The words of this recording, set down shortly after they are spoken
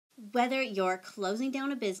Whether you're closing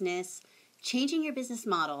down a business, changing your business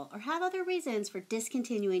model, or have other reasons for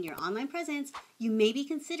discontinuing your online presence, you may be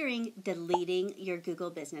considering deleting your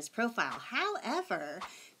Google business profile. However,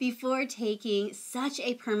 before taking such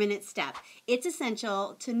a permanent step, it's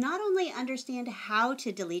essential to not only understand how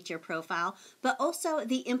to delete your profile, but also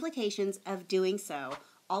the implications of doing so,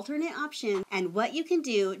 alternate options, and what you can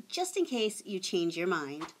do just in case you change your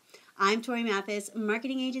mind. I'm Torie Mathis,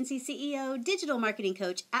 marketing agency CEO, digital marketing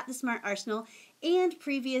coach at the Smart Arsenal, and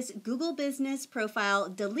previous Google business profile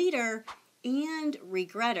deleter and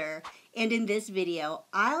regretter. And in this video,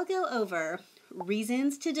 I'll go over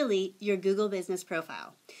reasons to delete your Google business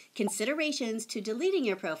profile, considerations to deleting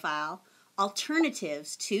your profile,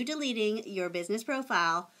 alternatives to deleting your business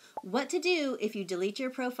profile, what to do if you delete your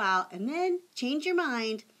profile and then change your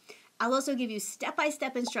mind. I'll also give you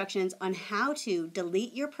step-by-step instructions on how to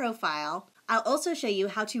delete your profile. I'll also show you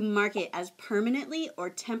how to mark it as permanently or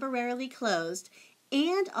temporarily closed,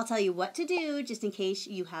 and I'll tell you what to do just in case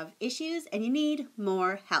you have issues and you need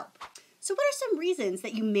more help. So what are some reasons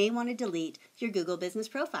that you may want to delete your Google business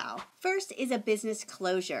profile? First is a business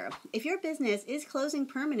closure. If your business is closing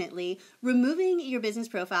permanently, removing your business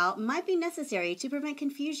profile might be necessary to prevent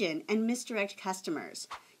confusion and misdirect customers.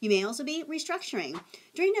 You may also be restructuring.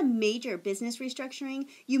 During a major business restructuring,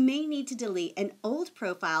 you may need to delete an old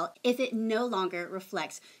profile if it no longer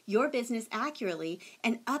reflects your business accurately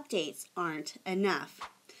and updates aren't enough.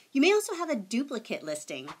 You may also have a duplicate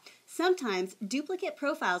listing. Sometimes duplicate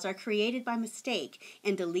profiles are created by mistake,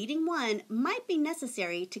 and deleting one might be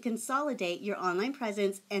necessary to consolidate your online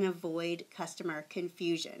presence and avoid customer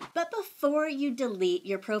confusion. But before you delete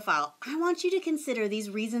your profile, I want you to consider these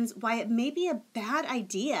reasons why it may be a bad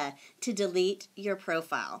idea to delete your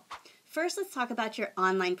profile. First, let's talk about your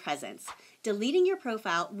online presence. Deleting your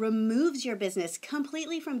profile removes your business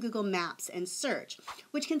completely from Google Maps and search,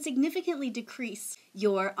 which can significantly decrease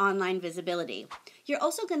your online visibility. You're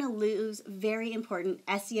also going to lose very important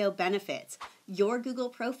SEO benefits. Your Google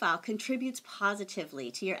profile contributes positively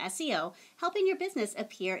to your SEO, helping your business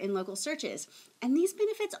appear in local searches, and these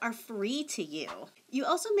benefits are free to you. You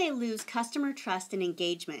also may lose customer trust and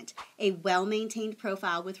engagement. A well-maintained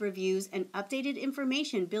profile with reviews and updated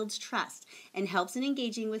information builds trust and helps in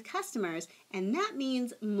engaging with customers, and that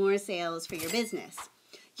means more sales for your business.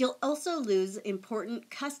 You'll also lose important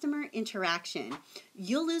customer interaction.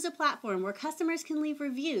 You'll lose a platform where customers can leave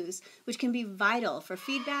reviews, which can be vital for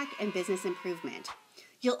feedback and business improvement.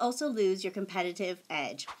 You'll also lose your competitive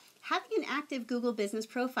edge. Having an active Google business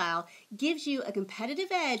profile gives you a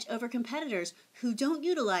competitive edge over competitors who don't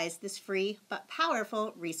utilize this free but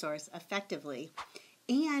powerful resource effectively.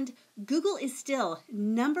 And Google is still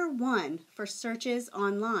 #1 for searches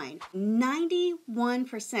online.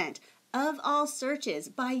 91% of all searches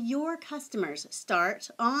by your customers start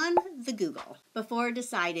on the Google. Before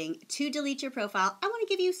deciding to delete your profile, I want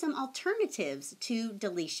to give you some alternatives to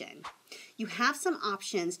deletion. You have some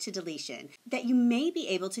options to deletion that you may be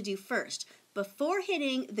able to do first before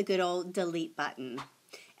hitting the good old delete button.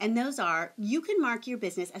 And those are, you can mark your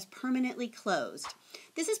business as permanently closed.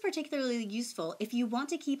 This is particularly useful if you want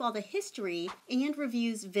to keep all the history and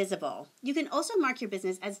reviews visible. You can also mark your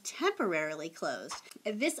business as temporarily closed.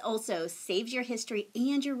 This also saves your history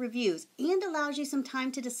and your reviews and allows you some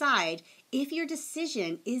time to decide if your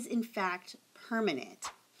decision is in fact permanent.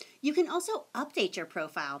 You can also update your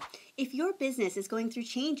profile. If your business is going through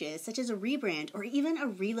changes, such as a rebrand or even a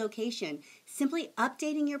relocation, simply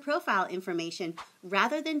updating your profile information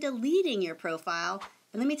rather than deleting your profile.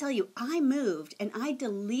 And let me tell you, I moved and I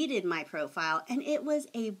deleted my profile, and it was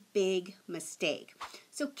a big mistake.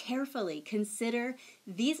 So carefully consider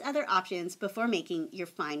these other options before making your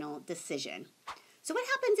final decision. So what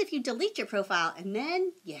happens if you delete your profile and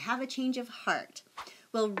then you have a change of heart?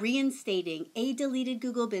 Well, reinstating a deleted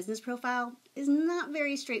Google business profile is not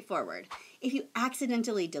very straightforward. If you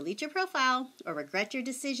accidentally delete your profile or regret your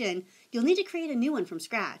decision, you'll need to create a new one from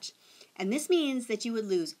scratch. And this means that you would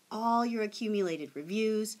lose all your accumulated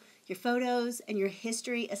reviews, your photos, and your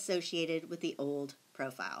history associated with the old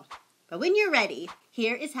profile. But when you're ready,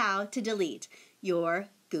 here is how to delete your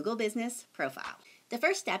Google business profile. The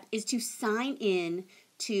first step is to sign in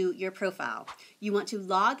to your profile. You want to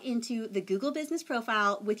log into the Google business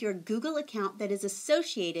profile with your Google account that is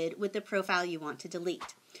associated with the profile you want to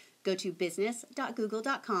delete. Go to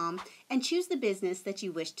business.google.com and choose the business that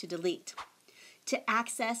you wish to delete. To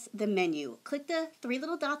access the menu, click the 3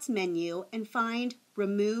 little dots menu and find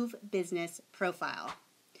Remove Business Profile.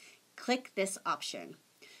 Click this option.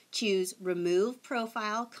 Choose Remove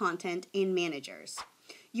Profile Content in Managers.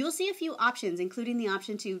 You will see a few options, including the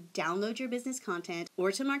option to download your business content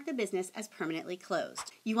or to mark the business as permanently closed.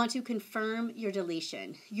 You want to confirm your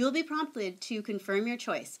deletion. You'll be prompted to confirm your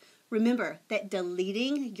choice. Remember that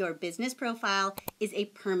deleting your business profile is a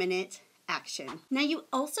permanent action. Now, you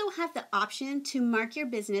also have the option to mark your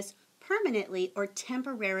business permanently or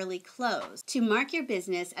temporarily closed. To mark your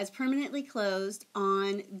business as permanently closed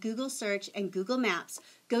on Google Search and Google Maps,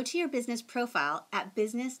 go to your business profile at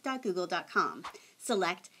business.google.com.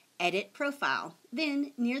 Select Edit Profile.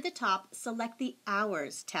 Then, near the top, select the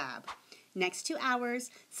Hours tab. Next to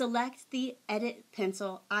Hours, select the Edit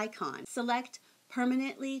Pencil icon. Select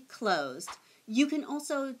Permanently Closed. You can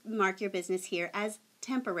also mark your business here as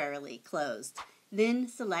temporarily closed. Then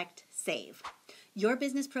select Save. Your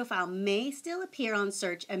business profile may still appear on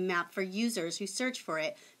search and map for users who search for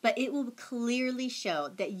it, but it will clearly show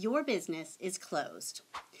that your business is closed.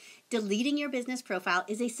 Deleting your business profile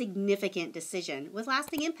is a significant decision with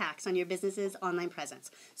lasting impacts on your business's online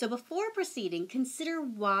presence. So before proceeding, consider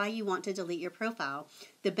why you want to delete your profile,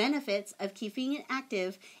 the benefits of keeping it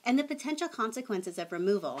active, and the potential consequences of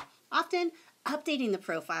removal. Often, updating the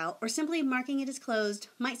profile or simply marking it as closed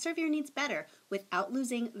might serve your needs better without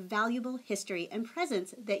losing valuable history and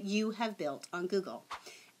presence that you have built on Google.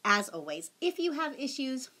 As always, if you have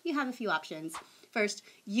issues, you have a few options. First,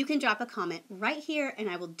 you can drop a comment right here and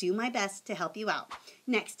I will do my best to help you out.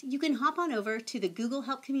 Next, you can hop on over to the Google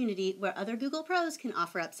Help community where other Google pros can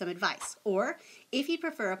offer up some advice. Or, if you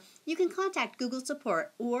prefer, you can contact Google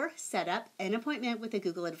support or set up an appointment with a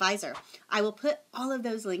Google advisor. I will put all of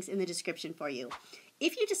those links in the description for you.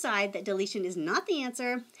 If you decide that deletion is not the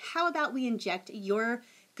answer, how about we inject your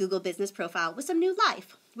Google business profile with some new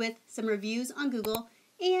life, with some reviews on Google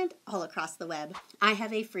and all across the web. I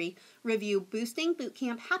have a free review boosting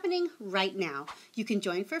bootcamp happening right now. You can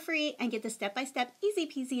join for free and get the step-by-step,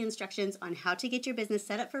 easy-peasy instructions on how to get your business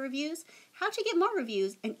set up for reviews, how to get more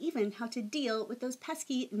reviews, and even how to deal with those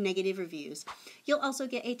pesky negative reviews. You'll also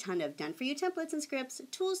get a ton of done-for-you templates and scripts,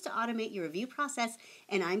 tools to automate your review process,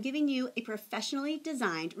 and I'm giving you a professionally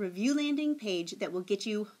designed review landing page that will get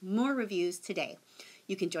you more reviews today.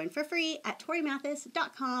 You can join for free at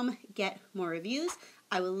toriemathis.com. Get more reviews.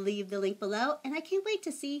 I will leave the link below, and I can't wait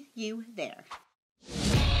to see you there.